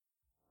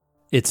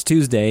It's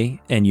Tuesday,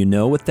 and you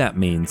know what that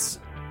means.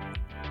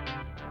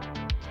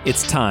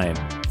 It's time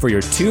for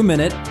your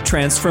 2-minute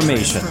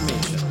transformation.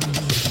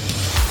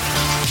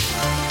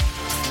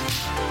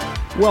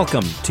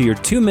 Welcome to your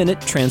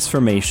 2-minute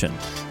transformation.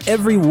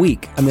 Every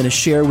week, I'm going to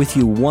share with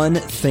you one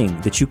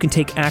thing that you can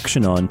take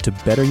action on to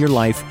better your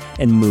life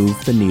and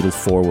move the needle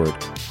forward.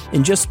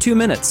 In just 2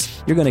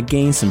 minutes, you're going to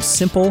gain some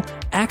simple,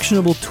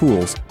 actionable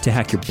tools to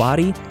hack your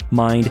body,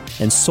 mind,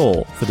 and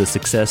soul for the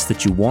success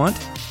that you want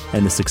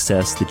and the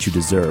success that you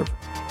deserve.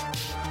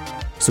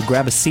 So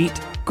grab a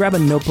seat, grab a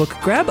notebook,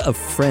 grab a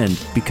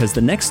friend, because the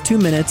next 2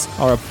 minutes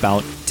are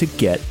about to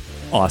get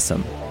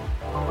awesome.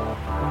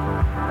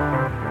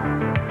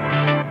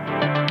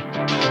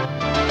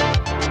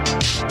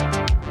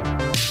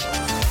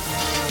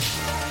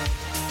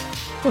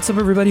 What's up,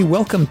 everybody?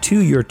 Welcome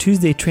to your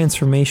Tuesday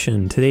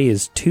transformation. Today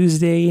is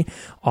Tuesday,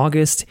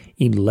 August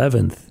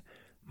 11th.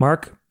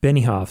 Mark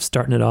Benioff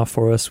starting it off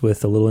for us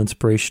with a little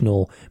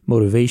inspirational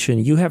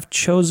motivation. You have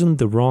chosen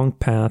the wrong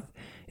path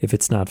if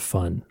it's not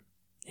fun.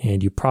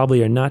 And you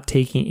probably are not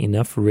taking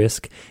enough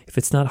risk if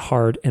it's not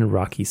hard and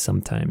rocky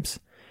sometimes.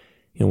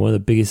 You know, one of the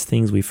biggest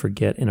things we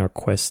forget in our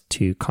quest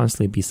to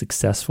constantly be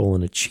successful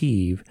and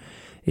achieve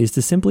is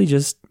to simply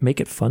just make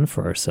it fun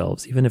for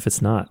ourselves, even if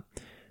it's not.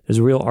 There's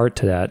a real art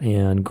to that,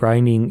 and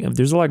grinding,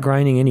 there's a lot of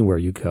grinding anywhere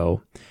you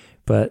go,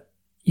 but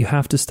you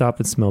have to stop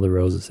and smell the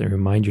roses and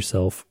remind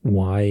yourself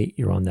why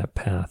you're on that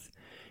path.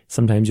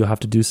 Sometimes you'll have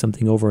to do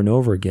something over and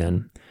over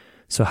again.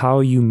 So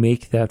how you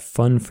make that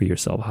fun for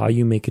yourself, how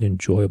you make it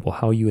enjoyable,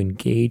 how you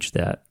engage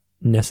that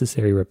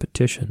necessary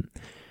repetition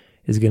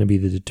is going to be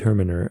the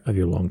determiner of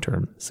your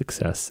long-term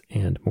success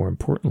and, more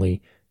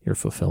importantly, your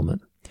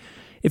fulfillment.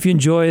 If you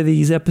enjoy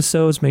these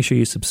episodes, make sure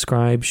you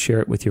subscribe, share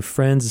it with your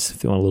friends.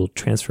 If you want a little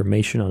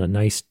transformation on a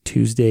nice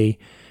Tuesday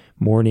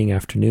morning,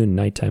 afternoon,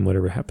 nighttime,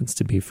 whatever it happens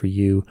to be for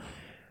you.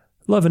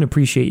 Love and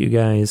appreciate you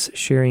guys.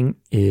 Sharing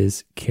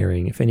is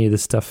caring. If any of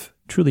this stuff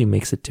truly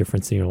makes a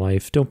difference in your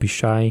life, don't be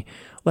shy.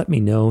 Let me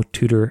know,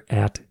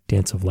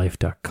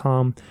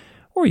 tutor@danceoflife.com,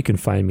 or you can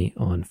find me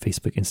on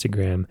Facebook,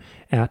 Instagram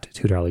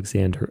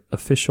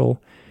 @TutorAlexanderOfficial.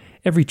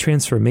 Every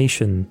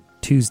transformation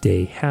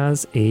Tuesday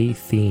has a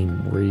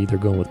theme. We're either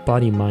going with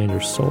body, mind,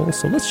 or soul.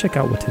 So let's check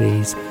out what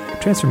today's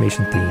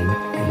transformation theme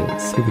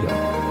is. Here we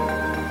go.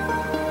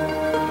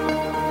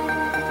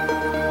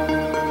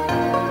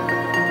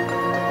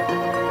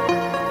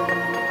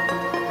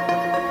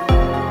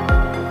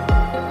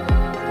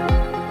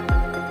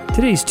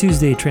 Today's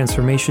Tuesday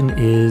transformation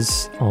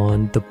is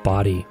on the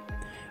body.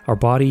 Our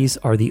bodies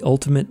are the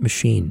ultimate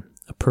machine,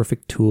 a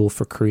perfect tool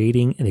for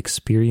creating and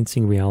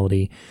experiencing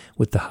reality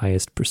with the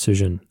highest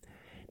precision.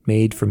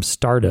 Made from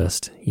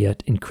stardust,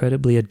 yet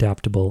incredibly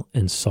adaptable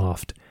and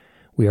soft,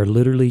 we are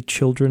literally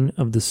children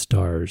of the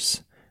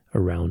stars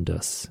around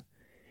us,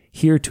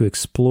 here to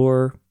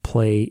explore,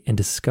 play, and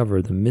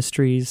discover the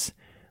mysteries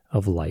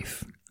of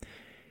life.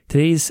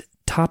 Today's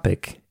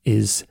topic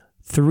is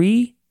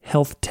 3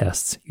 health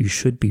tests you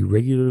should be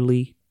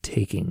regularly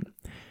taking.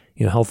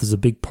 You know, health is a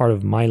big part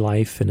of my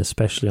life, and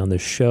especially on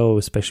this show,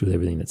 especially with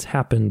everything that's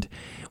happened.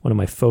 One of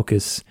my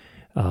focus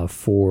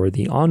for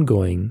the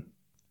ongoing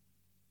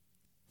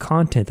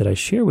content that I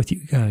share with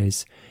you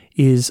guys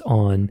is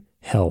on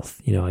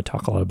health. You know, I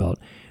talk a lot about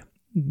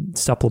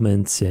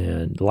supplements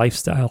and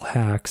lifestyle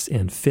hacks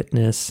and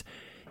fitness,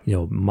 you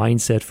know,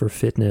 mindset for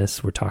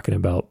fitness. We're talking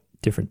about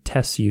different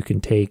tests you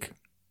can take.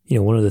 You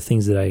know, one of the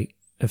things that I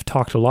have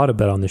talked a lot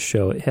about on this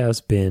show, it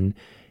has been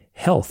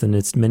health and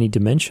its many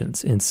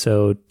dimensions. And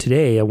so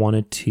today I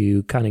wanted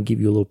to kind of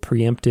give you a little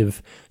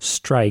preemptive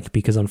strike,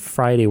 because on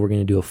Friday we're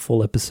going to do a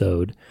full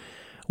episode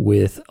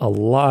with a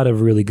lot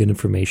of really good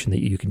information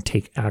that you can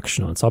take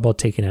action on. It's all about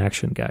taking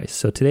action, guys.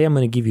 So today I'm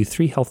going to give you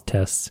 3 health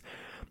tests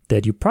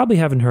that you probably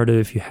haven't heard of.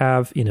 If you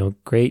have, you know,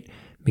 great.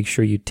 Make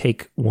sure you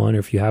take one, or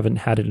if you haven't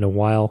had it in a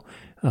while,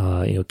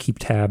 you know, keep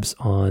tabs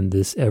on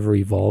this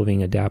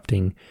ever-evolving,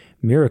 adapting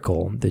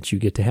miracle that you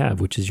get to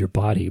have, which is your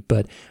body.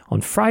 But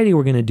on Friday,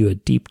 we're going to do a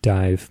deep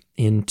dive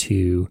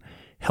into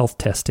health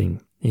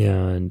testing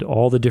and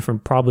all the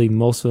different, probably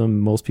most of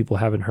them, most people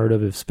haven't heard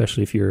of,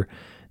 especially if you're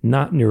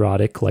not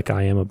neurotic like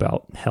I am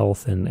about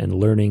health and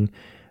learning.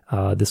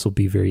 This will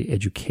be very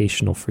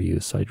educational for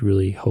you. So I'd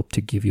really hope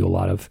to give you a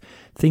lot of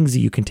things that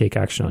you can take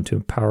action on to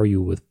empower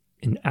you with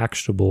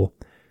actionable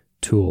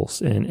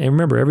tools. And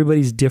remember,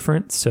 everybody's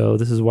different. So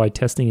this is why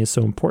testing is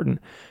so important,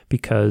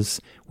 because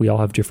we all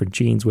have different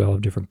genes. We all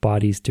have different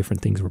bodies,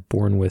 different things we're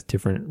born with,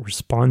 different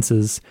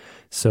responses.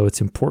 So it's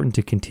important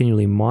to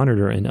continually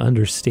monitor and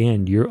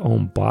understand your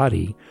own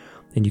body.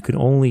 And you can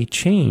only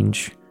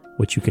change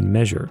what you can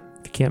measure.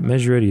 If you can't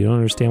measure it, you don't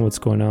understand what's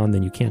going on,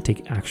 then you can't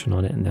take action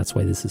on it, and that's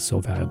why this is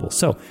so valuable.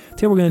 So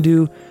today we're going to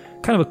do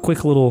kind of a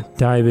quick little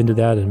dive into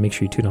that, and make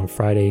sure you tune on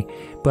Friday.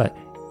 But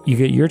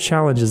your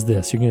challenge is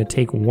this. You're going to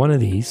take one of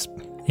these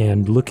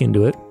and look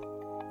into it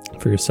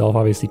for yourself.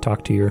 Obviously,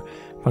 talk to your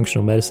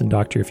functional medicine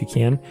doctor if you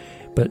can,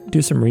 but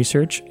do some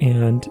research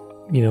and,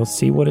 you know,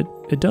 see what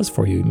it does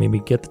for you. Maybe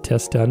get the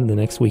test done in the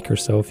next week or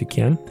so if you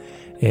can,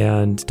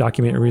 and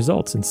document your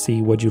results and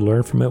see what you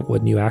learn from it,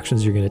 what new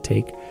actions you're going to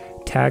take.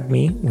 Tag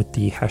me with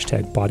the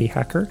hashtag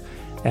bodyhacker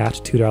at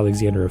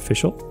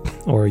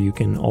TutorAlexanderOfficial, or you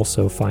can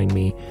also find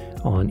me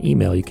on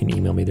email. You can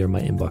email me there.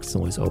 My inbox is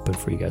always open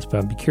for you guys, but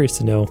I'd be curious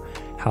to know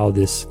how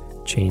this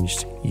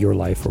changed your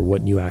life or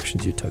what new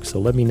actions you took. So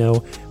let me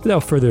know.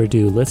 Without further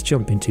ado, let's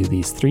jump into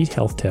these 3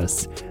 health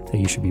tests that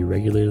you should be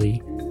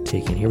regularly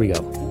taking. Here we go.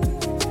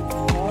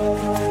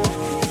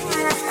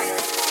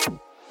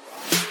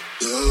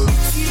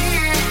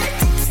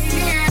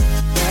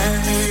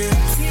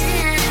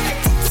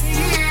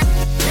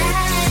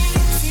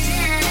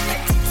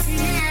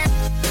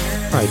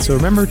 All right, so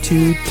remember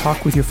to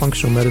talk with your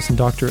functional medicine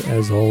doctor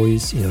as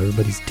always. You know,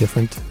 everybody's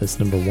different. That's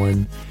number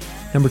 1.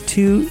 Number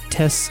 2,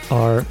 tests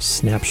are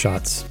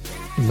snapshots.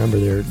 Remember,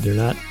 they're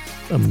not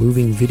a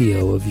moving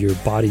video of your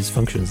body's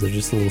functions. They're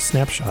just a little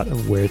snapshot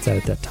of where it's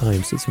at that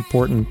time. So it's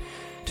important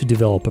to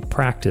develop a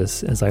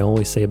practice, as I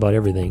always say about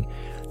everything,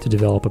 to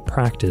develop a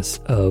practice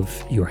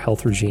of your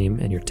health regime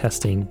and your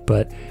testing.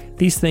 But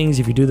these things,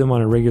 if you do them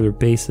on a regular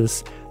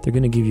basis, they're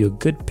going to give you a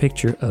good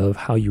picture of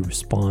how you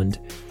respond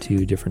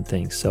to different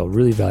things. So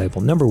really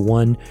valuable. Number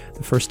 1,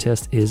 the first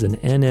test is an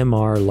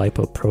NMR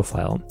lipo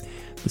profile.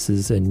 This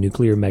is a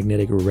nuclear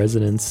magnetic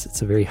resonance.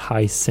 It's a very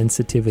high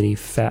sensitivity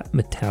fat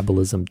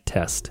metabolism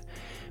test.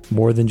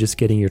 More than just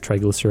getting your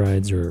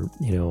triglycerides or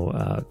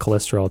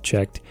cholesterol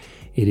checked.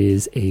 It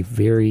is a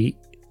very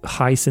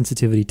high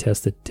sensitivity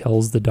test that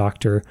tells the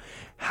doctor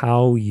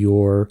how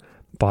your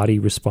body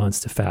responds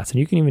to fats. And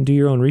you can even do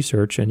your own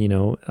research and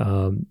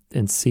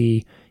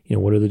see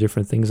what are the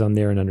different things on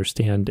there and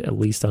understand, at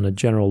least on a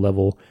general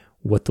level,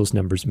 what those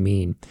numbers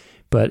mean.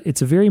 But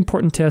it's a very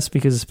important test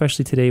because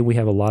especially today we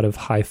have a lot of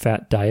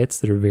high-fat diets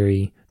that are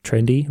very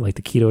trendy, like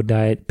the keto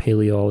diet,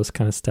 paleo, all this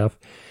kind of stuff.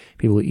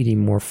 People are eating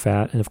more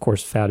fat. And of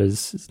course, fat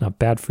is not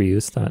bad for you.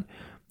 It's not,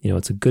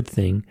 it's a good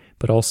thing,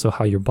 but also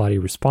how your body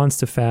responds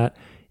to fat.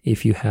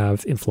 If you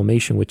have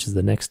inflammation, which is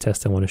the next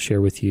test I want to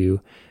share with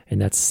you, and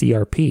that's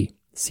CRP,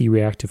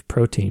 C-reactive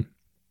protein.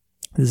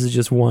 This is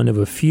just one of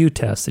a few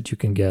tests that you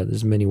can get.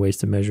 There's many ways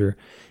to measure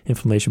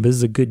inflammation, but this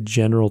is a good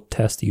general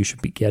test that you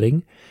should be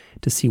getting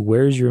to see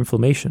where's your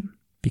inflammation,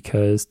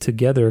 because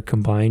together,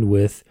 combined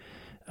with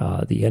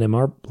the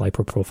NMR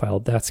lipo profile,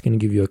 that's going to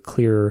give you a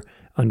clearer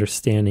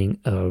understanding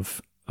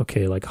of,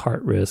 like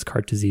heart risk,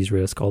 heart disease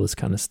risk, all this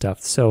kind of stuff.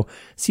 So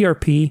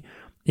CRP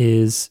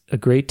is a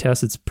great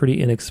test. It's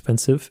pretty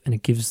inexpensive, and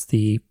it gives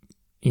the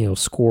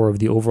score of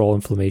the overall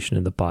inflammation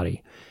in the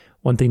body.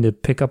 One thing to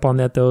pick up on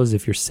that, though, is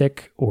if you're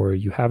sick or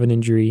you have an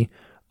injury,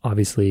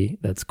 obviously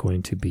that's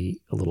going to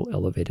be a little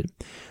elevated.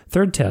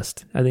 Third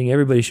test I think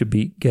everybody should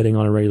be getting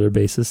on a regular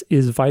basis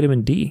is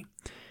vitamin D.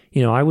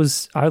 I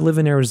live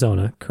in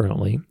Arizona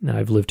currently, and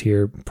I've lived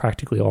here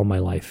practically all my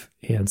life.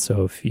 And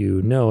so if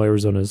you know,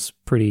 Arizona's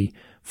pretty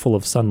full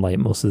of sunlight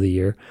most of the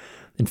year.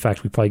 In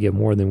fact, we probably get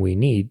more than we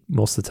need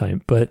most of the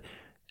time. But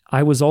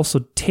I was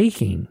also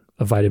taking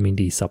a vitamin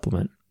D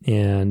supplement,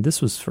 and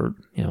this was for,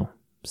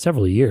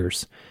 several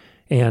years.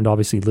 And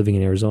obviously living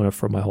in Arizona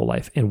for my whole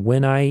life. And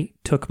when I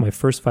took my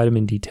first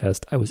vitamin D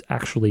test, I was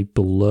actually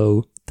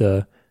below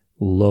the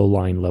low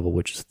line level,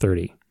 which is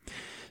 30.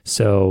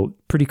 So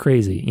pretty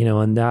crazy,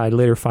 and I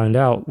later found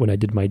out when I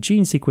did my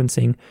gene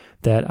sequencing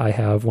that I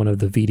have one of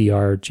the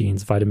VDR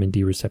genes, vitamin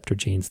D receptor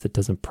genes, that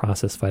doesn't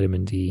process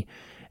vitamin D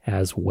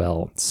as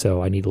well.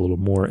 So I need a little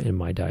more in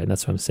my diet. And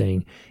that's what I'm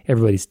saying.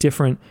 Everybody's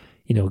different.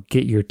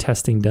 Get your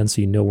testing done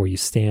so you know where you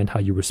stand, how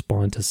you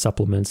respond to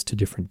supplements, to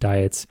different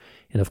diets,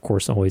 and of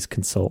course, always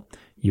consult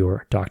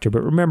your doctor.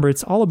 But remember,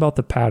 it's all about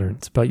the pattern.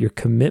 It's about your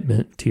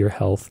commitment to your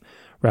health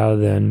rather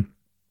than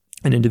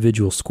an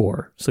individual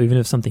score. So even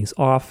if something's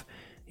off,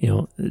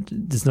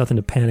 there's nothing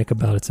to panic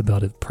about. It's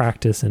about a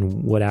practice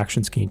and what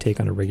actions can you take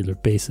on a regular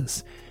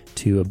basis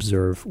to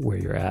observe where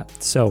you're at.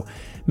 So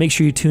make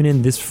sure you tune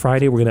in this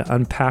Friday. We're going to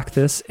unpack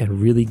this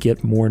and really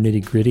get more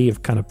nitty gritty.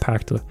 I've kind of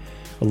packed a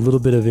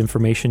little bit of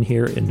information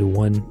here into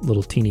one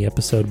little teeny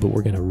episode, but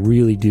we're going to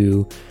really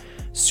do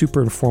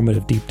super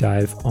informative deep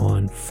dive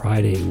on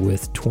Friday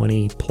with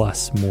 20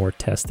 plus more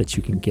tests that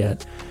you can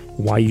get,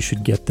 why you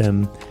should get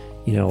them,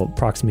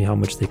 approximately how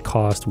much they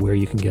cost, where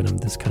you can get them,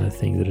 this kind of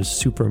thing that is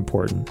super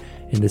important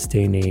in this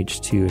day and age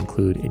to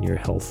include in your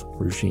health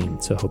regime.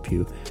 So I hope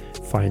you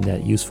find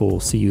that useful. We'll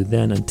see you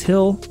then.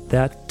 Until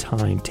that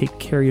time, take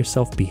care of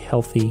yourself, be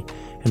healthy,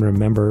 and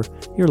remember,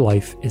 your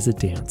life is a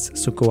dance.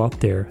 So go out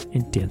there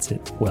and dance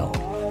it well.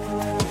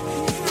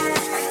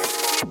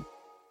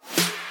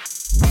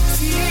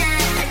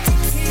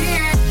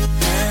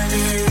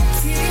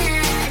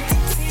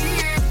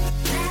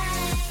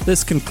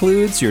 This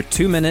concludes your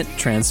 2-minute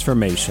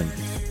transformation.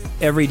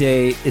 Every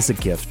day is a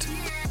gift,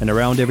 and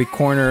around every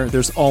corner,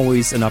 there's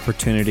always an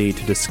opportunity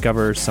to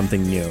discover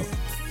something new.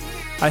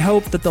 I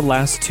hope that the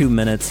last 2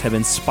 minutes have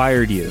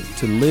inspired you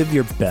to live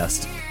your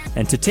best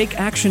and to take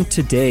action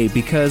today,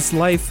 because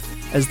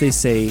life, as they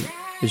say,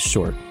 is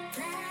short.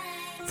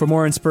 For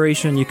more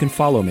inspiration, you can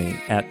follow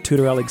me at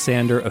Tutor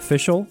Alexander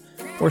Official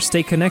or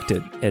stay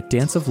connected at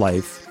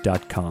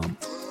danceoflife.com.